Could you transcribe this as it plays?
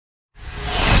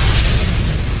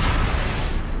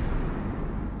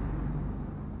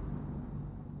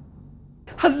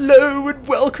Hello and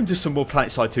welcome to some more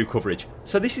PlanetSide 2 coverage.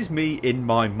 So this is me in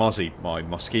my Mozzie, my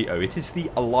Mosquito. It is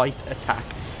the light attack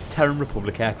Terran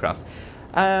Republic aircraft.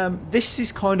 This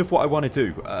is kind of what I want to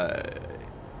do.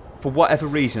 For whatever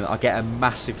reason, I get a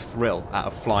massive thrill out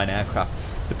of flying aircraft.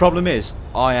 The problem is,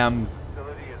 I am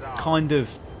kind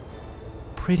of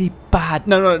pretty bad.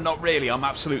 No, not really. I'm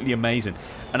absolutely amazing.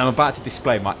 And I'm about to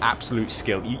display my absolute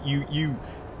skill.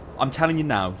 I'm telling you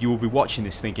now, you will be watching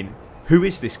this thinking, who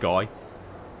is this guy?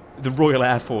 The Royal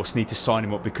Air Force need to sign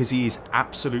him up because he is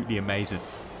absolutely amazing.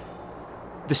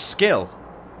 The skill,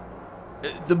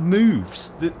 the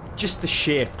moves, just the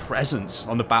sheer presence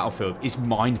on the battlefield is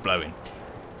mind-blowing.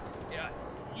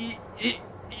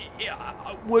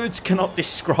 Words cannot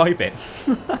describe it.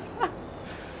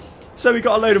 So we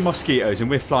got a load of mosquitoes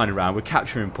and we're flying around, we're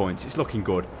capturing points, it's looking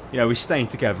good. You know, we're staying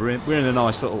together, we're in a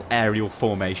nice little aerial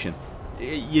formation.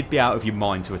 You'd be out of your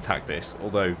mind to attack this,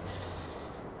 although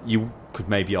you could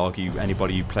maybe argue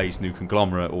anybody who plays New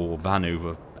Conglomerate or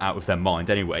Vanu are out of their mind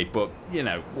anyway, but, you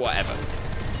know, whatever.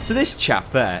 So this chap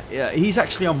there, he's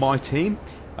actually on my team.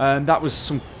 That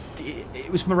was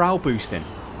it was morale boosting.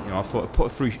 You know, I thought I'd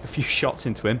put a few shots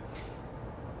into him,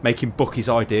 make him book his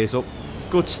ideas up.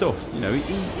 Good stuff. You know,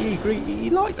 he agreed, he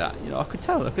liked that. You know, I could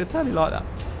tell he liked that.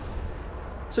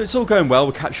 So it's all going well,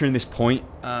 we're capturing this point.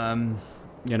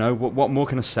 You know, what more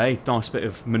can I say? Nice bit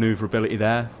of manoeuvrability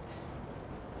there.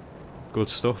 Good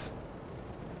stuff.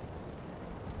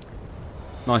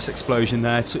 Nice explosion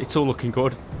there. It's all looking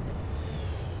good.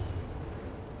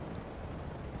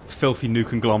 Filthy New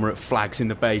Conglomerate flags in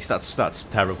the base. That's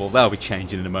terrible. They'll be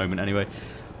changing in a moment anyway.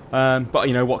 But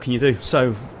you know, what can you do?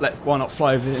 So why not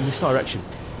fly over in this direction?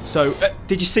 So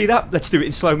did you see that? Let's do it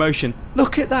in slow motion.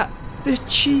 Look at that. The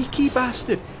cheeky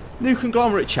bastard. New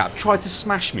Conglomerate chap tried to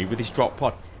smash me with his drop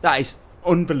pod. That is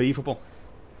unbelievable.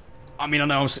 I mean, I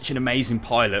know I'm such an amazing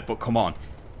pilot, but come on.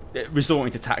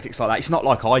 Resorting to tactics like that, it's not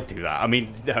like I'd do that. I mean,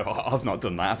 no, I've not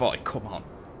done that, have I? Come on.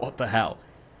 What the hell?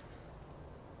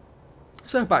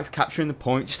 So back to capturing the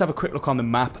point. Just have a quick look on the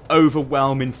map.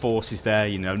 Overwhelming forces there,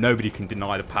 you know. Nobody can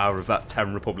deny the power of that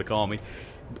Terran Republic army.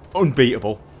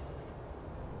 Unbeatable.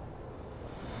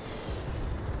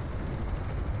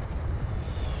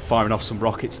 Firing off some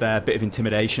rockets there. Bit of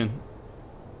intimidation.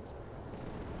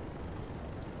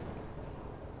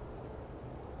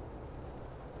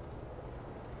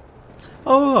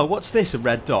 Oh, what's this? A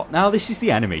red dot. Now this is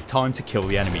the enemy. Time to kill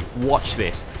the enemy. Watch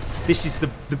this. This is the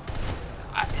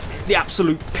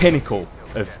absolute pinnacle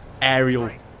of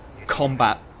aerial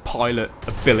combat pilot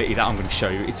ability that I'm going to show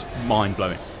you. It's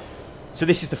mind-blowing. So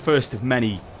this is the first of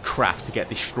many craft to get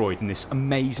destroyed in this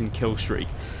amazing kill streak.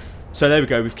 So there we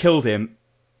go. We've killed him.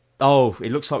 Oh,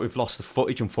 it looks like we've lost the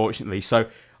footage, unfortunately. So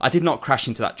I did not crash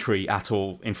into that tree at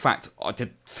all. In fact, I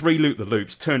did 3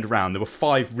 loop-the-loops, turned around. There were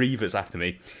 5 Reavers after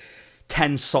me.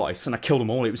 10 scythes, and I killed them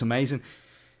all. It was amazing.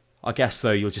 I guess,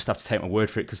 though, you'll just have to take my word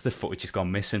for it because the footage has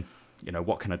gone missing. You know,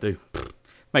 what can I do?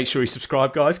 Make sure you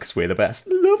subscribe, guys, because we're the best.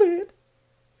 Love it.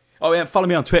 Oh, yeah, follow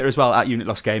me on Twitter as well,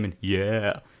 @UnitLostGaming.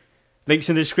 Yeah. Links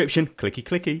in the description. Clicky,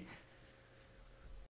 clicky.